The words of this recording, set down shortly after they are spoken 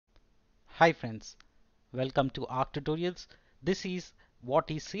Hi friends, welcome to Arc Tutorials. This is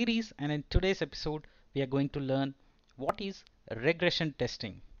What is series, and in today's episode we are going to learn what is regression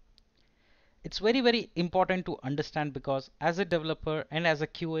testing. It's very important to understand because as a developer and as a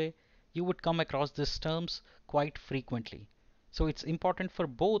QA you would come across these terms quite frequently. So it's important for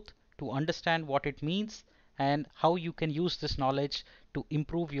both to understand what it means and how you can use this knowledge to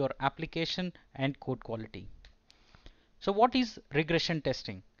improve your application and code quality. So what is regression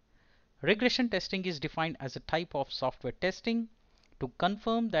testing? Regression testing is defined as a type of software testing to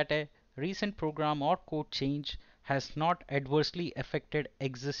confirm that a recent program or code change has not adversely affected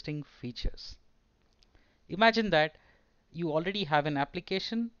existing features. Imagine that you already have an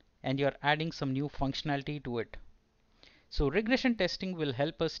application and you're adding some new functionality to it. So regression testing will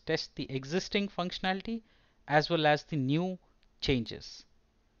help us test the existing functionality as well as the new changes.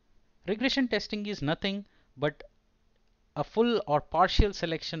 Regression testing is nothing but a full or partial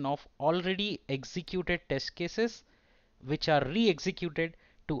selection of already executed test cases which are re-executed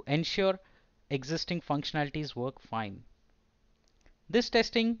to ensure existing functionalities work fine. This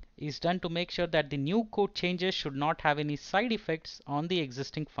testing is done to make sure that the new code changes should not have any side effects on the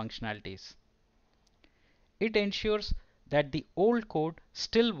existing functionalities. It ensures that the old code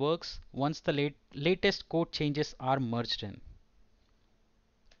still works once the latest code changes are merged in.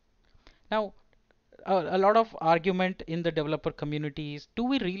 Now, a lot of argument in the developer community is, do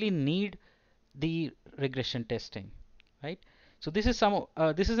we really need the regression testing, right? So this is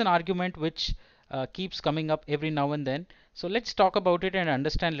an argument which keeps coming up every now and then. So let's talk about it and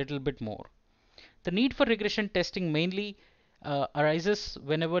understand a little bit more. The need for regression testing mainly arises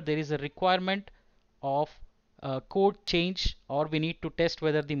whenever there is a requirement of code change, or we need to test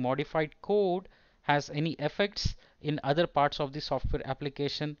whether the modified code has any effects in other parts of the software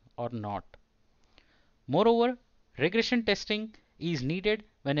application or not. Moreover, regression testing is needed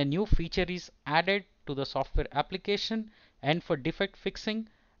when a new feature is added to the software application and for defect fixing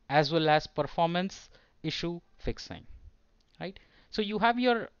as well as performance issue fixing, right? So you have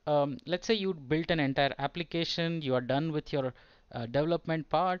your, let's say you built an entire application, you are done with your development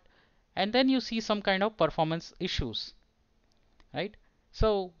part, and then you see some kind of performance issues, right?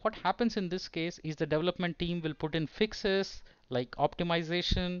 So what happens in this case is the development team will put in fixes like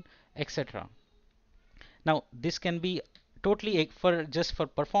optimization, etc. Now this can be totally for just for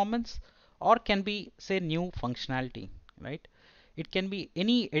performance, or can be say new functionality, right? It can be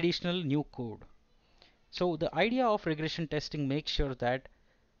any additional new code. So the idea of regression testing makes sure that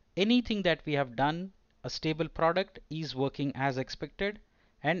anything that we have done, a stable product, is working as expected,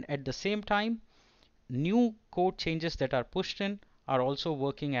 and at the same time new code changes that are pushed in are also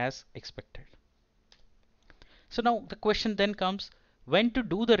working as expected. So now the question then comes, when to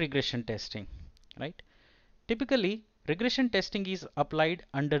do the regression testing, right? Typically, regression testing is applied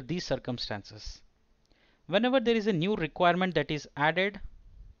under these circumstances. Whenever there is a new requirement that is added,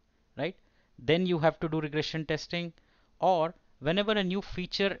 right, then you have to do regression testing, or whenever a new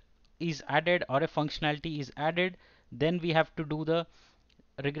feature is added or a functionality is added, then we have to do the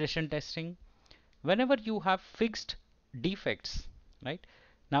regression testing. Whenever you have fixed defects, right?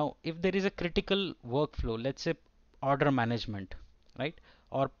 Now, if there is a critical workflow, let's say order management, right,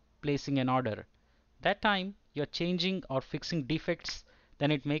 or placing an order, that time you're changing or fixing defects,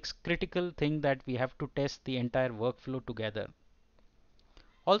 then it makes critical thing that we have to test the entire workflow together.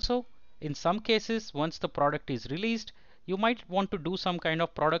 Also, in some cases, once the product is released, you might want to do some kind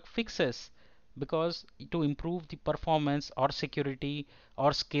of product fixes because to improve the performance or security or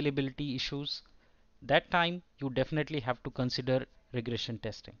scalability issues. That time you definitely have to consider regression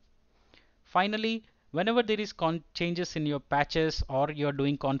testing. Finally, whenever there is changes in your patches or you're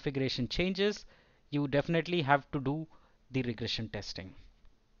doing configuration changes, you definitely have to do the regression testing.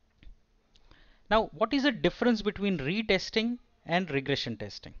 Now, what is the difference between retesting and regression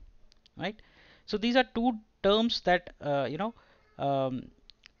testing, right? So these are two terms that um,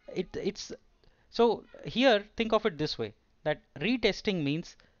 it's so here think of it this way, that retesting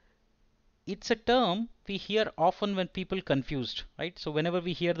means it's a term we hear often when people confused, right? So whenever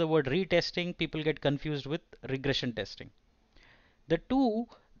we hear the word retesting, people get confused with regression testing. The two,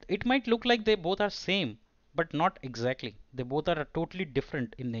 it might look like they both are same, but not exactly. They both are totally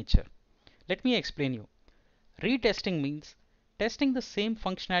different in nature. Let me explain you. Retesting means testing the same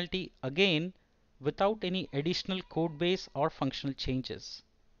functionality again without any additional code base or functional changes,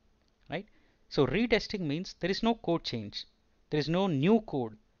 right? So retesting means there is no code change. There is no new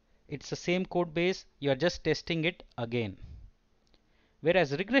code. It's the same code base. You are just testing it again.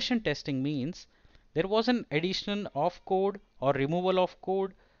 Whereas regression testing means there was an addition of code or removal of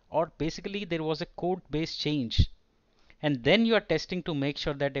code, or basically there was a code base change. and then you are testing to make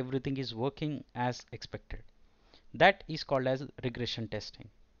sure that everything is working as expected. That is called as regression testing.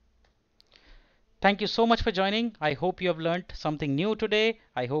 Thank you so much for joining. I hope you have learned something new today.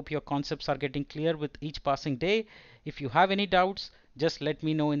 I hope your concepts are getting clear with each passing day. If you have any doubts, just let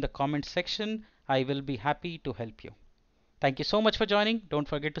me know in the comment section. I will be happy to help you. Thank you so much for joining. Don't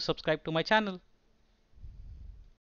forget to subscribe to my channel.